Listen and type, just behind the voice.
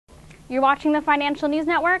You're watching the Financial News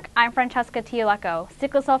Network. I'm Francesca Tiolecco.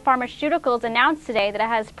 Cyclacel Pharmaceuticals announced today that it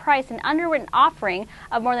has priced an underwritten offering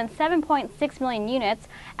of more than 7.6 million units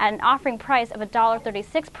at an offering price of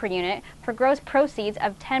 $1.36 per unit for gross proceeds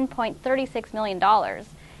of $10.36 million.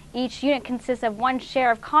 Each unit consists of one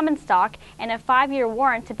share of common stock and a 5-year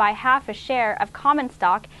warrant to buy half a share of common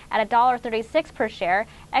stock at $1.36 per share,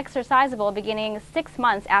 exercisable beginning 6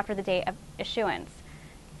 months after the date of issuance.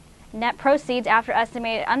 Net proceeds after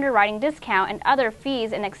estimated underwriting discount and other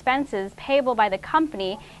fees and expenses payable by the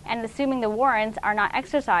company, and assuming the warrants are not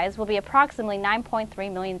exercised, will be approximately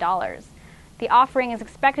 $9.3 million. The offering is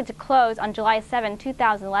expected to close on July 7,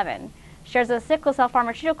 2011. Shares of Cyclacel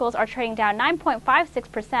Pharmaceuticals are trading down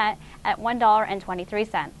 9.56% at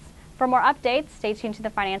 $1.23. For more updates, stay tuned to the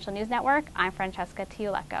Financial News Network. I'm Francesca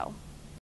Tiolecco.